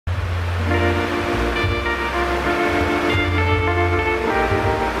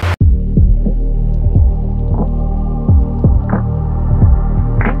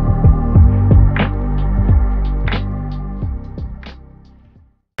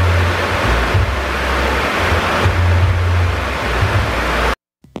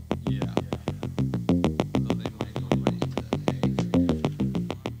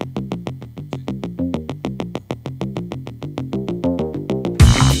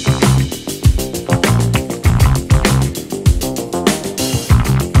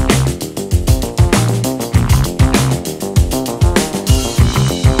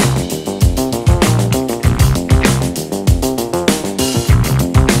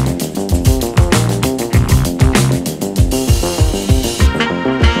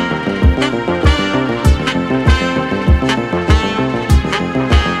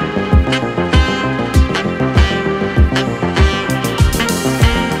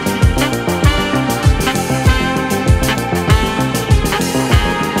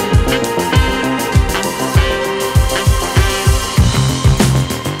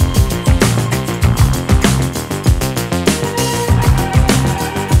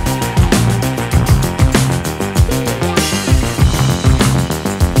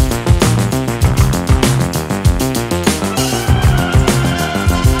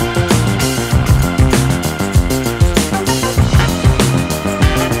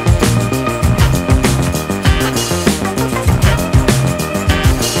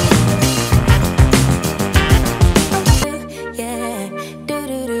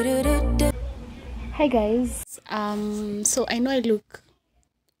guys, so I know I look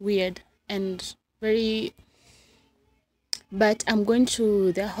weird and very, but I'm going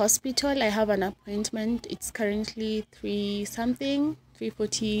to the hospital. I have an appointment. It's currently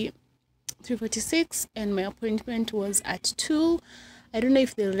 3:46, and my appointment was at 2. I don't know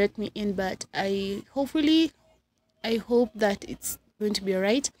if they'll let me in, but I hope that it's going to be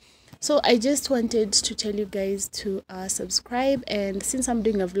alright. So I just wanted to tell you guys to subscribe, and since I'm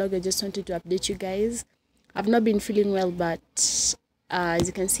doing a vlog, I just wanted to update you guys. I've not been feeling well, but as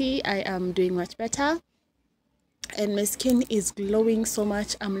you can see, I am doing much better, and my skin is glowing so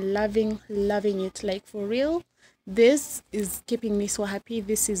much. I'm loving it, like for real. This is keeping me so happy.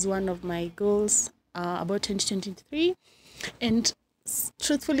 This is one of my goals about 2023, and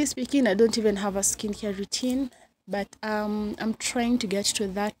truthfully speaking, I don't even have a skincare routine, but I'm trying to get to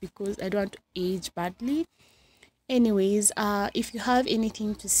that because I don't want to age badly. Anyways, if you have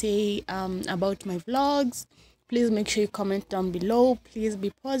anything to say about my vlogs, please make sure you comment down below. Please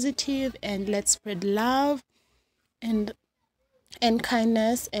be positive, and let's spread love and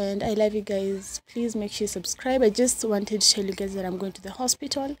kindness, and I love you guys. Please make sure you subscribe. I just wanted to tell you guys that I'm going to the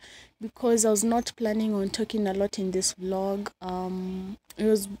hospital because I was not planning on talking a lot in this vlog. It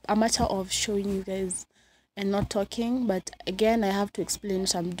was a matter of showing you guys and not talking, but again, I have to explain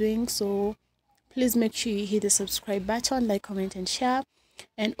what I'm doing. So please make sure you hit the subscribe button, like, comment and share,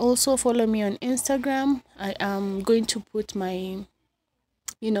 and also follow me on Instagram. I am going to put my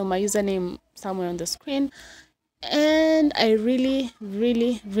my username somewhere on the screen. And I really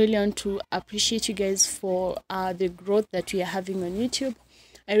want to appreciate you guys for the growth that we are having on YouTube.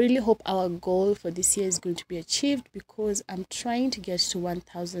 I really hope our goal for this year is going to be achieved, because I'm trying to get to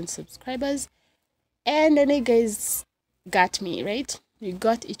 1,000 subscribers. And then you guys got me, right? We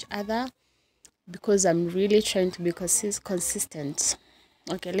got each other, because I'm really trying to be consistent.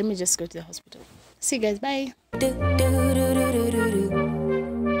 Okay, let me just go to the hospital. See you guys, bye.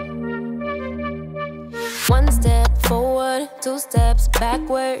 One step forward, 2 steps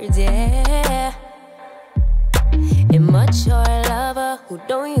backwards, yeah. Immature lover who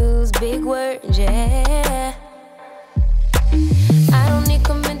don't use big words, yeah. I don't need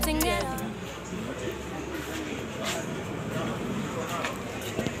commenting it.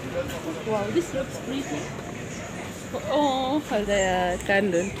 Wow, this looks pretty. Oh, for the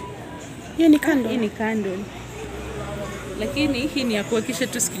candle. Hiyo ni candle. Hii ni candle. Lakini hii ni ya kuhakikisha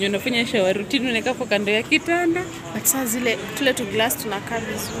tu siku unafanya shower routine unaweka kwa kando ya kitanda. But sasa zile tule tu glass tunakaa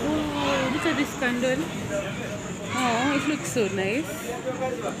vizuri. Oh, look at this candle. Oh, it looks so nice.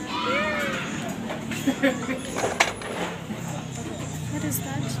 What is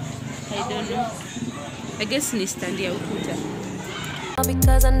that? I don't know. I guess ni stand ya ukuta.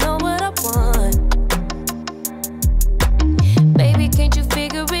 Because I know what I want. Baby, can't you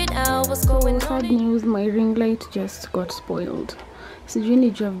figure it out? What's going on? Sad news, my ring light just got spoiled. So you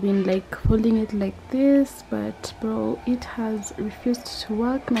need to have been like holding it like this, but bro, it has refused to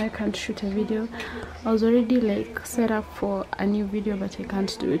work. Now I can't shoot a video. I was already like set up for a new video, but I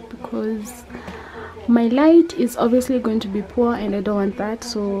can't do it because my light is obviously going to be poor, and I don't want that.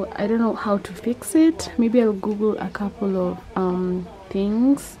 So I don't know how to fix it. Maybe I'll Google a couple of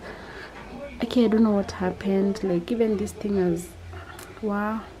things. Okay, I don't know what happened. Like, even this thing has,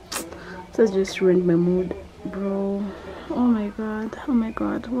 wow, this has just ruined my mood, bro. Oh my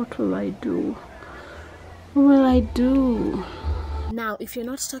god, what will I do? What will I do? Now, if you're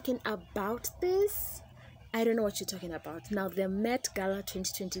not talking about this, I don't know what you're talking about. Now, the Met Gala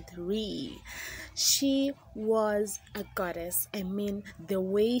 2023, she was a goddess. I mean, the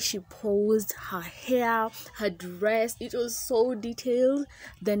way she posed, her hair, her dress, it was so detailed.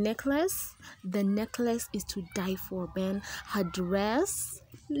 The necklace is to die for, man. Her dress,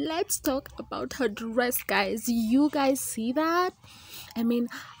 let's talk about her dress, guys. You guys see that? I mean,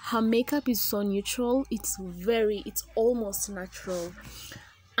 her makeup is so neutral. It's almost natural.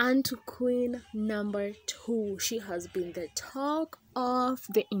 And to Queen number 2, she has been the talk of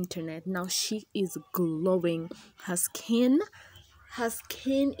the internet. Now she is glowing. Her skin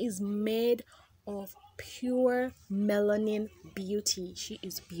is made of pure melanin beauty. She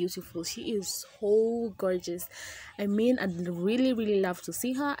is beautiful. She is so gorgeous. I mean, I'd really love to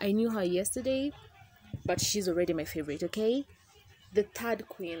see her. I knew her yesterday, but she's already my favorite. Okay, the third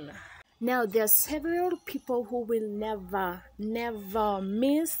queen. Now, there are several people who will never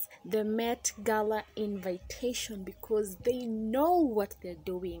miss the Met Gala invitation because they know what they're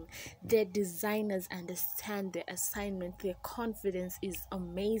doing. Their designers understand their assignment. Their confidence is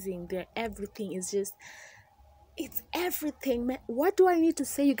amazing. Their everything is just, it's everything. Man, what do I need to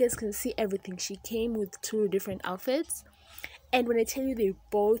say? You guys can see everything. She came with 2 different outfits. And when I tell you they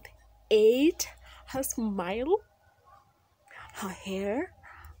both ate her smile, her hair,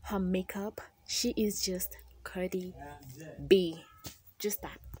 her makeup. She is just Cardi B. Just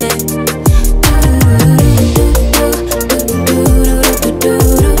that.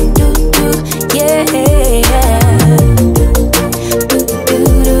 Yeah.